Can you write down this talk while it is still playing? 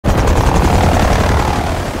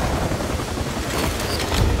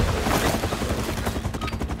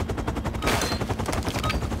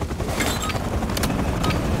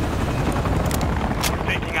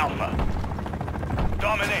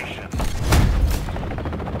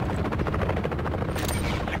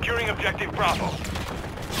objective Bravo.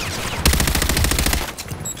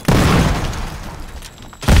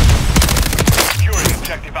 Securing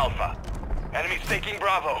objective Alpha. Enemies taking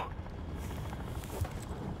Bravo.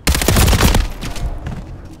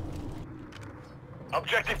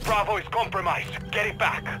 Objective Bravo is compromised. Get it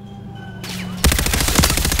back.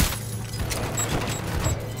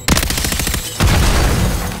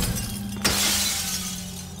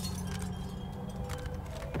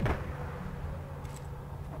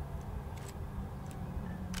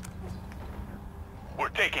 We're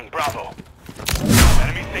taking Bravo.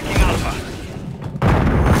 Enemies taking Alpha.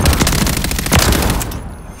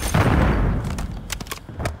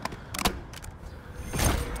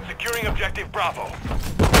 Securing objective Bravo.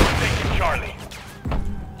 Taking Charlie.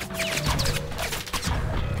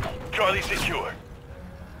 Charlie secure.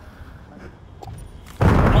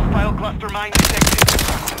 Hostile cluster mine detected.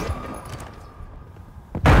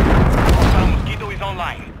 Hostile Mosquito is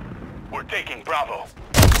online. We're taking Bravo.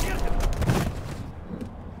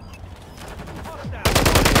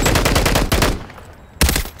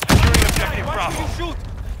 Securing objective Bravo. Shoot!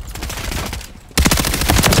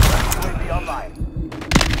 UAV online.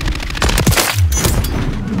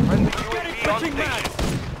 Friendly UAV on station.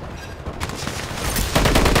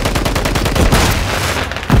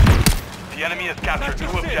 The enemy has captured two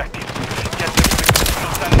objectives. Get them to the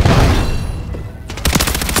critical standing by.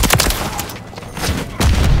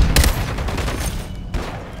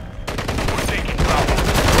 We're taking Bravo.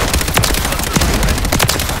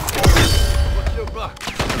 What's your block?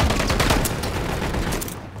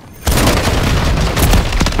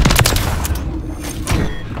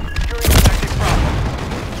 Securing objective Bravo.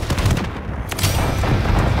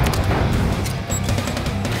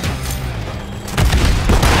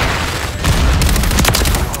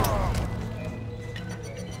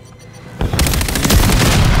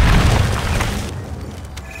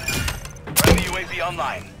 Friendly UAV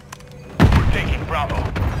online. We're taking Bravo.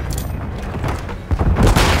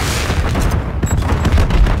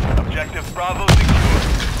 Objective Bravo secure.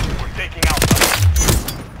 We're taking Alpha.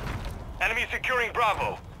 Enemy securing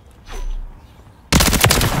Bravo.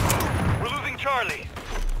 We're losing Charlie.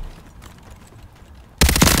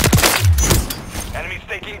 Enemies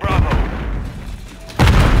taking Bravo.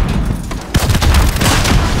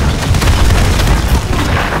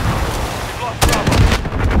 We've lost Bravo.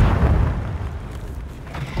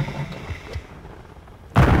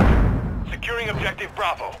 Securing objective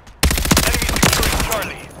Bravo. Enemy securing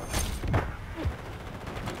Charlie.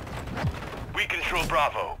 We control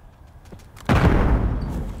Bravo.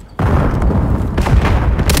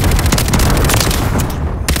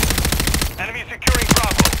 Enemy securing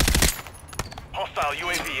Bravo. Hostile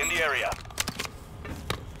UAV in the area.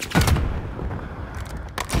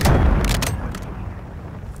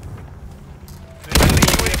 Friendly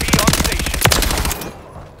UAV on station.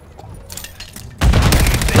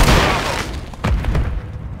 Enemy taking Bravo.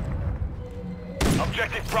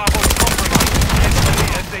 Objective Bravo is compromised. Friendly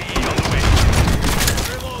SAE on the way.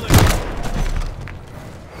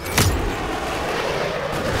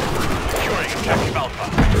 Securing objective Alpha.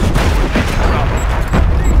 Taking Bravo.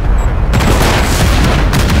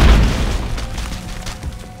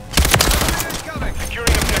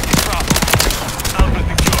 Securing objective Bravo. Alpha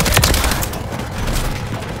secure.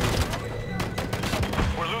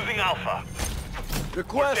 We're losing Alpha.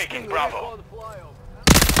 We're taking Bravo.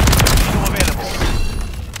 Still available.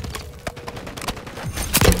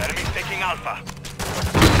 Enemy's taking Alpha.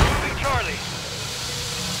 Losing Charlie.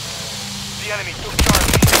 The enemy took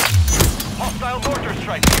Charlie. Hostile mortar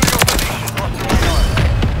strike. Near your position. Cluster mine.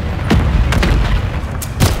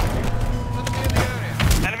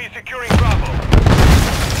 Enemy securing Bravo.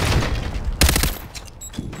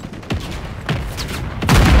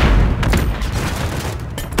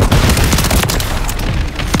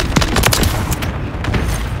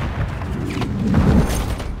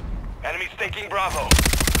 Enemies taking Bravo.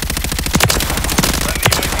 Friendly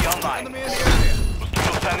UAV online.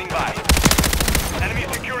 Mosquito standing by. Enemy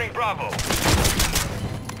securing Bravo.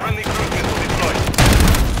 Friendly cruise missile deployed.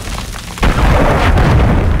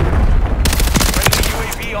 Friendly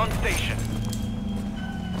UAV on station.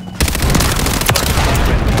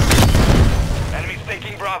 Enemies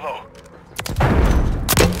taking Bravo.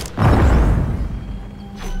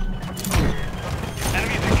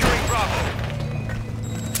 Enemy securing Bravo.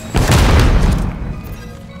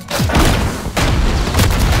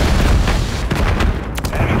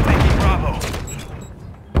 Enemies taking Bravo.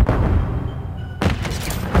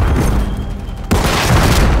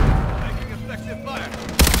 Taking effective fire.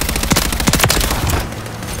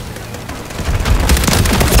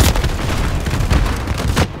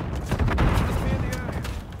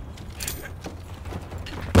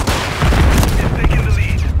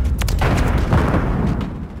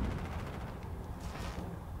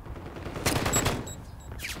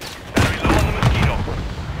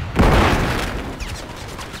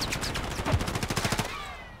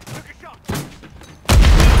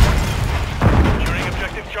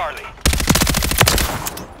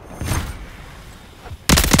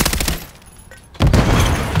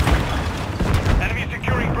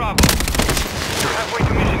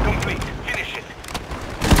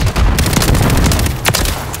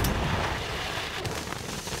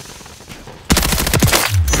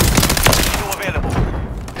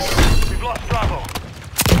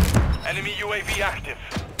 Enemy UAV active.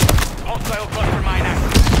 Hostile cluster mine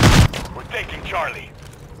active. We're taking Charlie.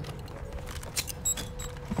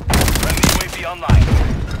 Friendly UAV online.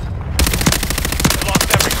 We've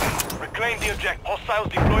lost everything. Reclaim the objective. Hostiles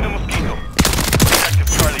deploy the Mosquito. Objective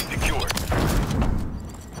Charlie secured.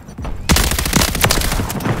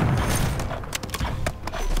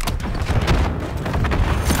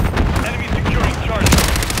 Enemy securing Charlie.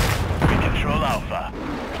 We control Alpha.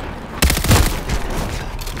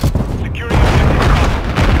 Securing objective Bravo.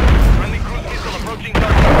 Friendly cruise missile approaching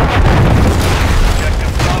target.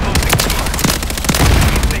 Objective Bravo secure.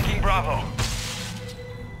 He's taking Bravo.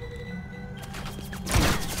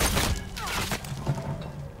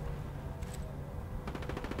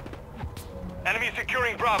 Enemy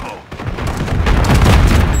securing Bravo.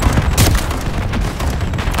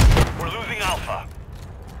 We're losing Alpha.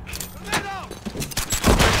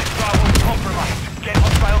 Objective Bravo is compromised. Get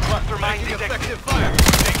hostile cluster mine detected. Effective fire.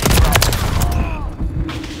 Taking Bravo.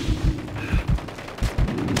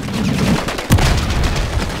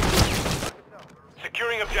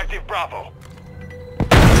 Securing objective Bravo.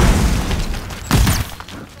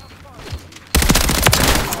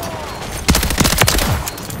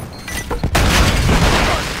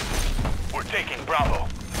 We're taking Bravo.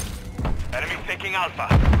 Enemy taking Alpha.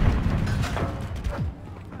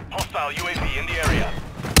 Hostile UAV in the area.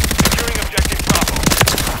 Securing objective Bravo.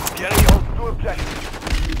 The enemy holds 2 objectives.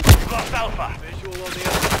 We've lost Alpha. Visual on the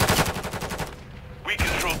other. We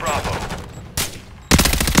control Bravo.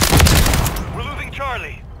 We're losing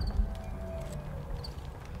Charlie.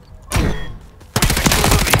 We secure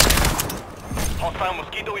the lead. Hostile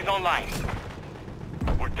Mosquito is online.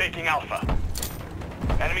 We're taking Alpha.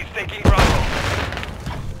 Enemy's taking Bravo.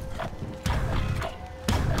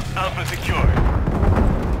 Alpha secure.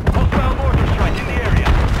 Hostile mortar strike in the area.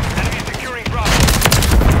 Enemy securing Bravo.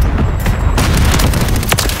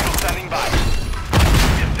 Still standing by.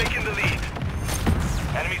 He's taking the lead.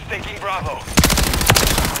 Enemy's taking Bravo.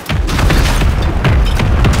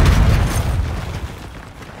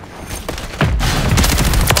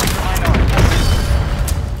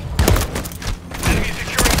 Enemy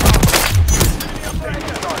securing Bravo.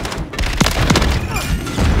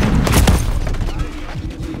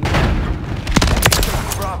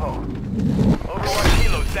 Bravo. Overwatch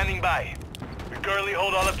Kilo standing by. We currently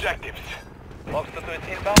hold all objectives. Lobster to its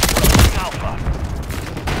inbound. We're losing Alpha.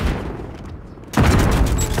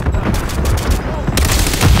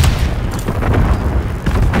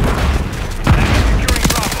 Enemy securing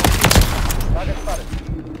Bravo. Target spotted.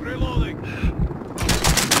 Reloading.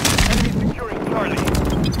 Enemy securing Charlie.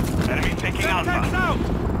 Enemy taking Alpha. Out.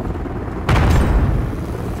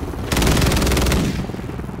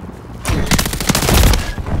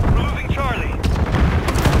 We're losing Charlie.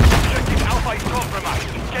 Objective Alpha is compromised.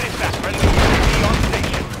 Get it back. Friendly UAV on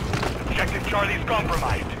station. Objective Charlie is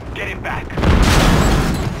compromised. Get it back.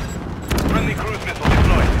 Friendly cruise missile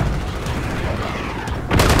deployed.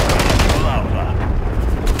 Full Alpha.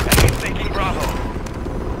 Enemy taking Bravo.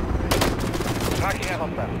 Tracking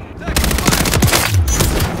Alpha.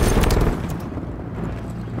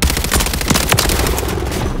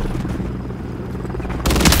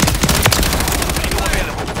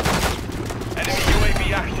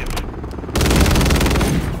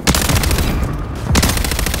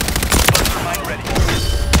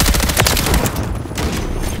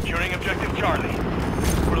 Charlie.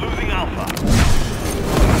 We're losing Alpha.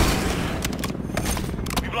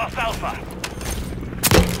 We've lost Alpha.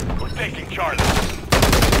 We're taking Charlie.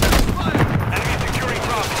 Enemy securing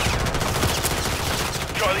Bravo.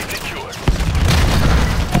 Charlie secured.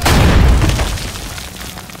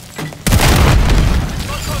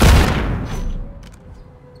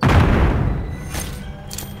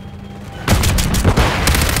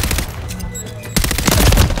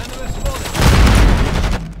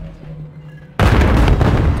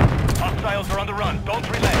 Hostiles are on the run. Don't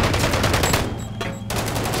relent.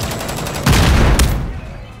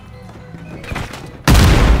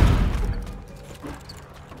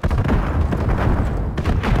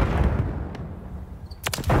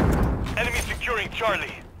 Enemy securing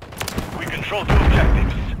Charlie. We control 2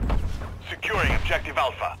 objectives. Securing objective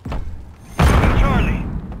Alpha. Losing Charlie.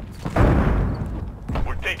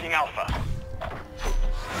 We're taking Alpha.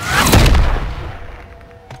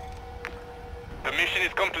 The mission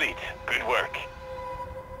is complete. Good work.